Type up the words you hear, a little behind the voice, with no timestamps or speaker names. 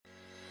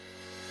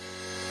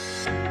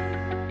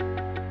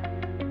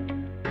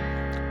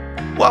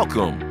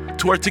Welcome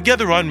to our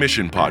Together on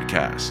Mission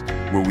podcast,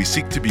 where we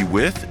seek to be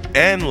with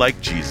and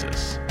like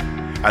Jesus.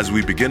 As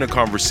we begin a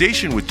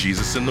conversation with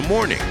Jesus in the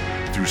morning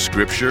through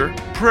scripture,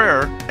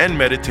 prayer, and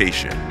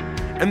meditation,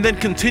 and then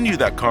continue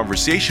that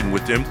conversation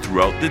with Him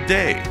throughout the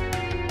day.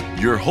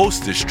 Your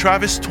host is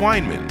Travis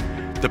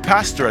Twineman, the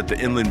pastor at the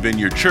Inland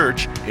Vineyard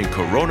Church in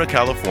Corona,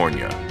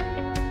 California.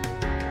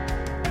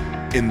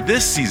 In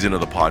this season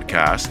of the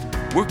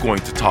podcast, we're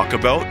going to talk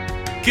about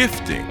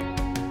gifting,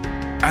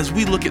 as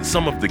we look at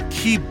some of the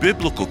key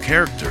biblical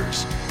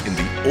characters in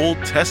the Old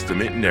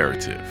Testament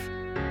narrative.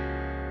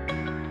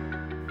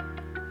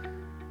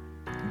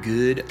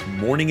 Good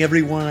morning,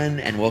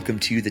 everyone, and welcome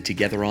to the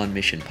Together on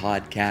Mission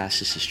podcast.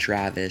 This is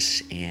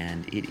Travis,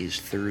 and it is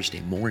Thursday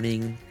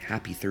morning.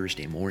 Happy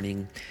Thursday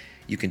morning.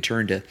 You can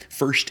turn to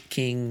 1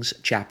 Kings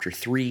chapter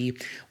 3.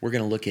 We're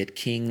going to look at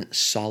King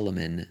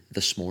Solomon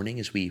this morning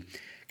as we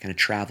kind of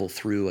travel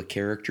through a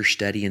character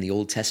study in the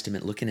Old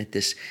Testament, looking at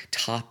this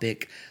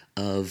topic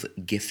of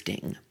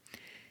gifting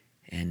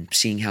and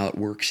seeing how it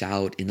works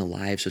out in the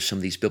lives of some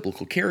of these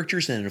biblical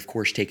characters, and then, of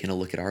course, taking a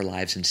look at our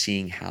lives and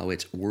seeing how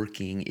it's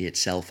working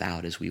itself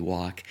out as we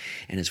walk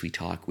and as we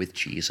talk with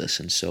Jesus.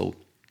 And so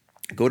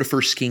go to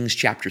 1 Kings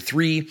chapter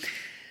 3.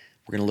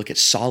 We're going to look at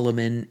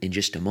Solomon in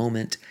just a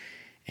moment.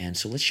 And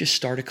so let's just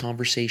start a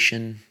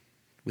conversation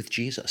with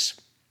Jesus.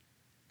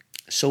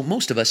 So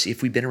most of us,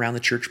 if we've been around the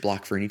church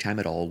block for any time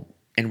at all,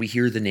 and we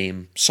hear the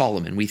name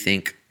Solomon, we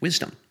think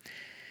wisdom.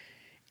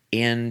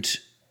 And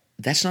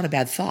that's not a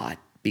bad thought,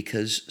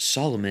 because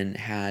Solomon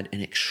had an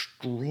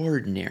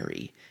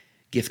extraordinary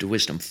gift of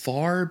wisdom,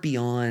 far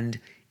beyond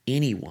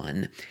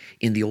anyone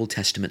in the Old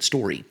Testament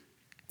story.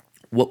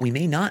 What we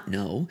may not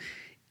know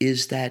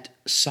is that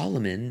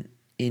Solomon,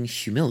 in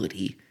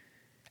humility,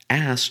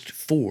 asked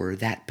for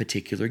that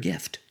particular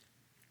gift.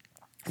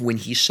 When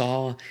he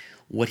saw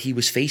what he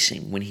was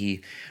facing, when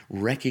he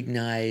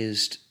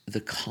recognized the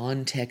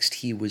context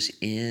he was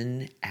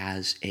in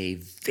as a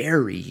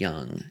very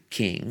young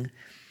king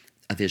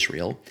of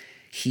Israel,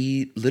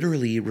 he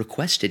literally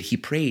requested, he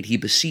prayed, he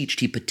beseeched,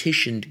 he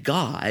petitioned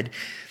God,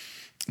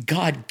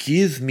 God,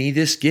 give me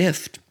this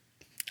gift.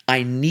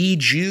 I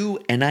need you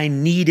and I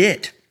need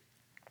it.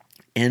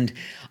 And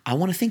I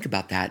want to think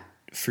about that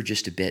for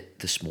just a bit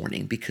this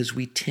morning, because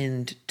we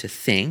tend to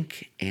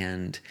think,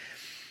 and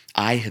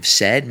I have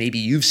said, maybe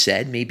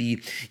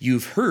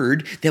you've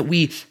heard, that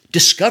we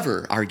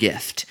discover our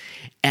gift.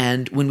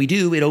 And when we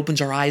do, it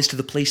opens our eyes to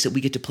the place that we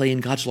get to play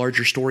in God's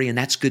larger story, and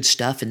that's good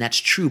stuff, and that's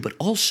true. But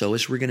also,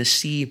 as we're going to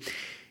see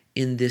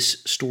in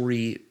this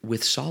story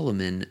with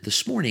Solomon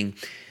this morning,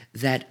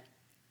 that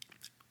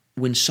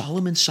when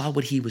Solomon saw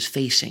what he was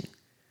facing,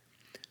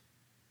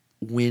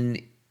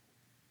 when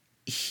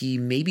he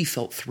maybe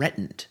felt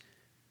threatened,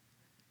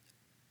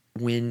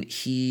 when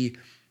he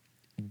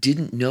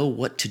didn't know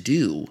what to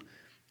do,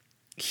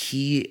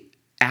 he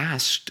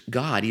asked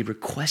God, he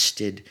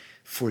requested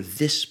for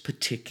this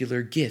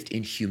particular gift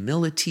in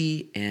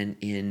humility and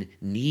in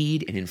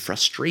need and in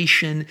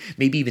frustration,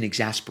 maybe even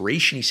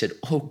exasperation. He said,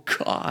 oh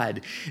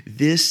God,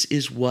 this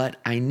is what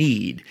I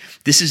need.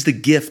 This is the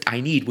gift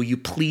I need. Will you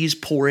please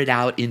pour it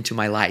out into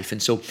my life?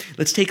 And so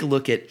let's take a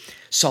look at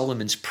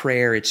Solomon's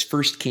prayer. It's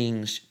 1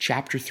 Kings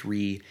chapter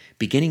 3,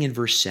 beginning in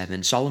verse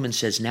 7. Solomon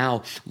says,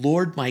 now,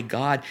 Lord my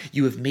God,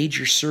 you have made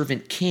your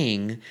servant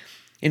king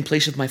in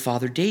place of my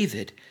father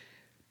David,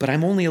 but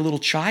I'm only a little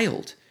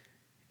child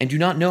and do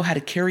not know how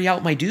to carry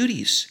out my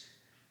duties.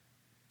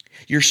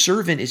 Your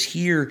servant is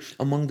here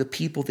among the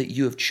people that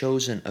you have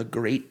chosen, a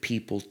great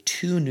people,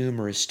 too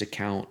numerous to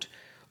count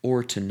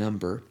or to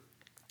number.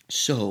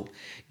 So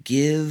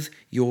give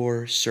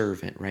your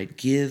servant, right?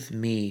 Give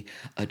me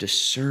a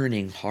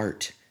discerning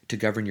heart to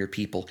govern your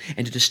people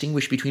and to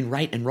distinguish between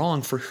right and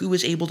wrong, for who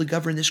is able to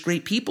govern this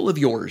great people of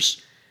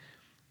yours?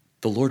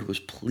 The Lord was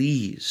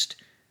pleased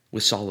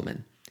with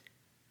Solomon.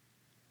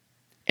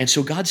 And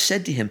so God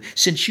said to him,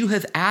 since you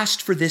have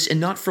asked for this,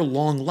 and not for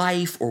long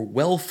life or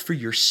wealth for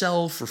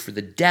yourself or for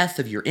the death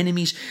of your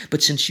enemies,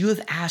 but since you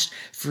have asked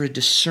for a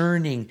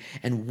discerning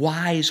and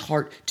wise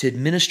heart to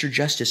administer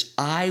justice,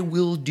 I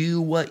will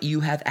do what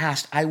you have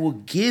asked. I will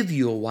give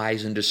you a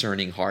wise and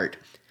discerning heart,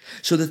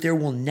 so that there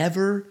will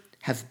never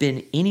have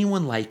been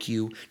anyone like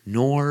you,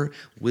 nor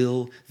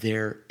will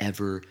there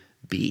ever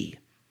be.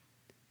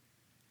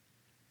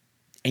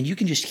 And you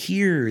can just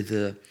hear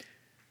the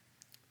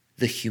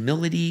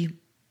humility,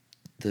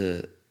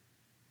 the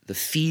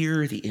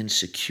fear, the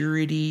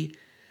insecurity.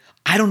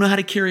 I don't know how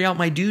to carry out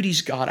my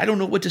duties, God. I don't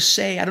know what to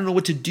say. I don't know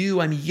what to do.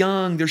 I'm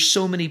young. There's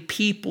so many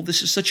people.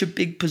 This is such a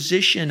big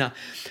position.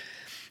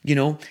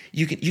 You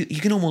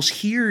can almost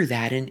hear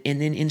that. And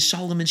then in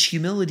Solomon's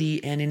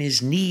humility and in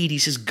his need, he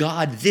says,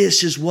 God,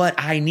 this is what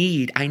I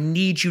need. I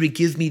need you to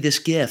give me this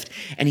gift.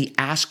 And he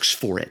asks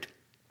for it.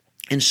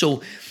 And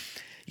so,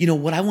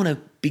 what I want to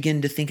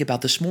begin to think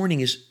about this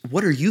morning is,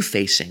 what are you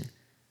facing?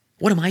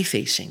 What am I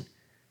facing?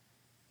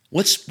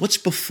 What's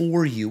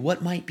before you?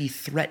 What might be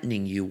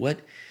threatening you?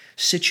 What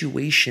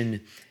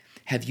situation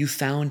have you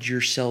found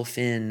yourself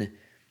in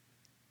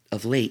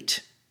of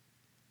late?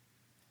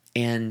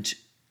 And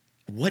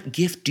what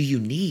gift do you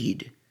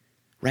need,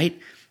 right?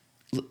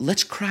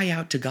 Let's cry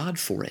out to God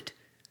for it.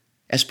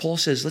 As Paul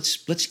says,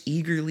 let's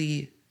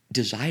eagerly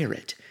desire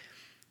it.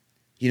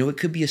 It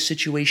could be a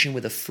situation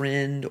with a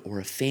friend or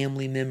a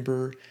family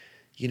member,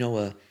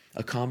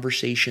 a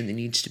conversation that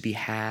needs to be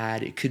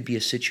had. It could be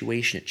a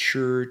situation at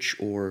church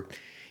or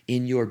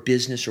in your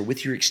business or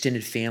with your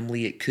extended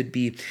family. It could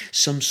be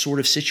some sort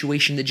of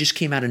situation that just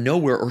came out of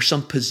nowhere, or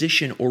some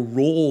position or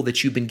role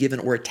that you've been given,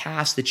 or a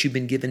task that you've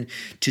been given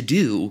to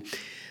do.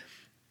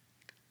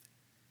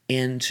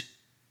 And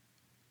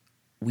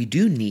we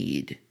do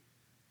need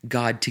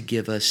God to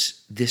give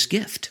us this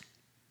gift.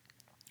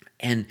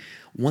 And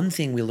one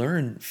thing we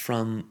learn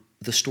from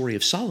the story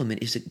of Solomon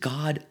is that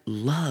God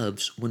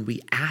loves when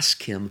we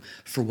ask him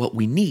for what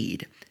we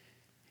need.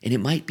 And it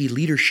might be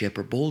leadership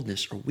or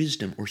boldness or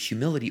wisdom or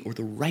humility or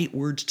the right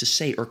words to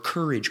say or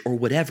courage or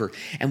whatever.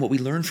 And what we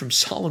learn from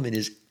Solomon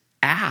is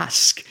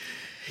ask.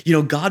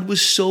 God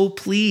was so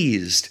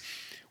pleased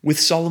with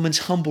Solomon's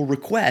humble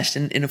request.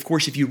 And of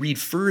course, if you read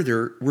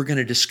further, we're going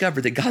to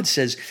discover that God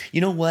says,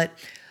 you know what?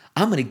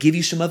 I'm going to give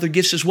you some other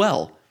gifts as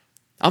well.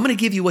 I'm going to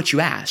give you what you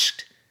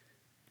asked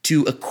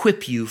to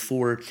equip you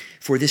for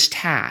this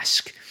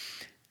task.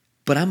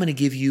 But I'm going to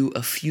give you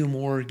a few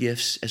more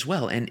gifts as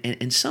well.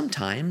 And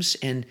sometimes,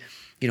 and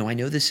I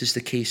know this is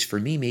the case for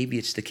me, maybe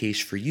it's the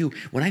case for you,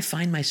 when I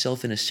find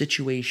myself in a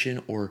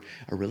situation or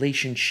a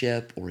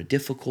relationship or a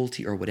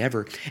difficulty or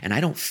whatever, and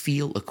I don't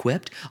feel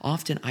equipped,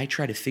 often I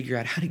try to figure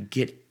out how to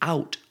get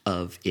out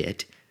of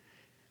it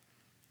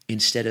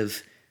instead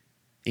of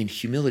in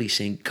humility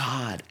saying,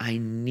 God, I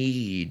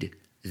need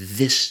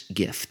this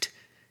gift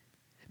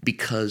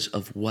because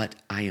of what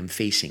I am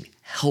facing.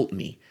 Help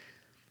me.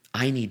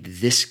 I need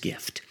this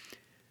gift.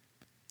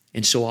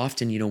 And so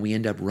often, we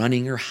end up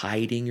running or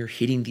hiding or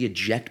hitting the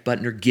eject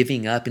button or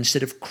giving up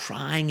instead of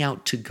crying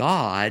out to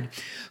God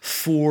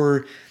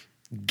for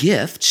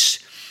gifts,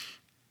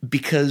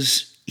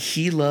 because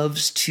he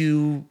loves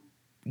to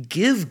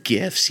give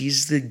gifts.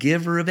 He's the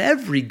giver of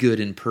every good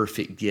and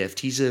perfect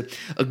gift. He's a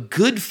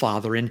good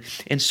father.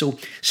 And so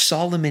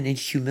Solomon in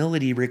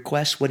humility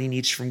requests what he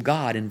needs from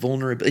God, and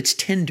vulnerable. It's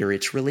tender,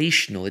 it's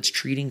relational, it's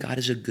treating God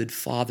as a good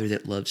father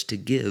that loves to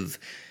give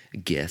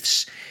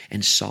gifts.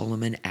 And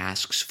Solomon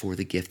asks for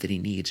the gift that he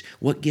needs.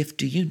 What gift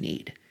do you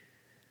need?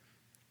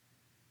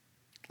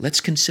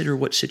 Let's consider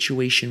what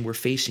situation we're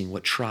facing,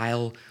 what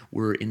trial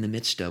we're in the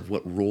midst of,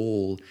 what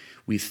role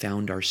we've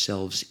found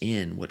ourselves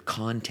in, what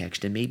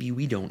context, and maybe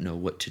we don't know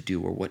what to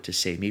do or what to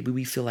say. Maybe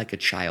we feel like a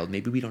child.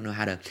 Maybe we don't know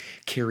how to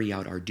carry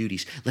out our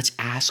duties. Let's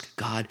ask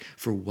God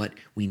for what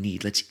we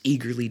need. Let's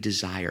eagerly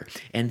desire.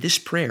 And this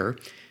prayer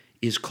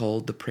is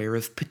called the prayer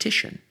of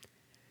petition.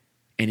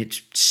 And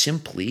it's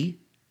simply,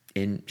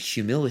 in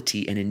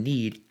humility and in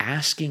need,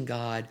 asking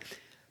God,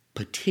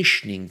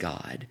 petitioning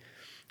God,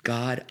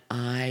 God,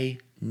 I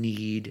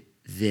need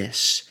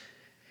this,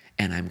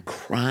 and I'm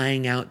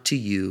crying out to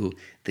you,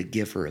 the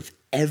giver of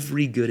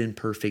every good and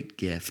perfect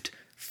gift,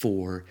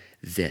 for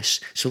this.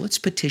 So let's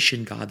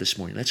petition God this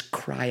morning. Let's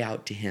cry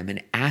out to him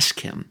and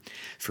ask him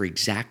for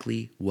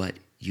exactly what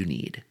you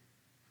need.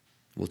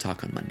 We'll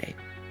talk on Monday.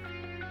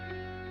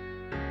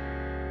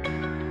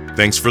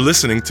 Thanks for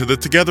listening to the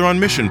Together on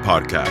Mission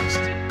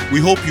podcast. We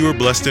hope you were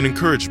blessed and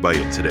encouraged by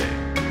it today.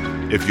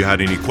 If you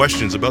had any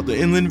questions about the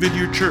Inland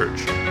Vineyard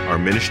Church, our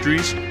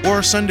ministries, or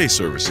our Sunday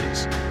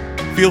services,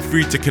 feel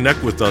free to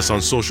connect with us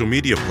on social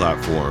media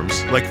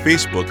platforms like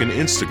Facebook and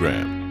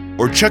Instagram,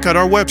 or check out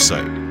our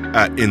website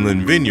at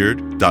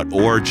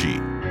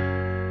inlandvineyard.org.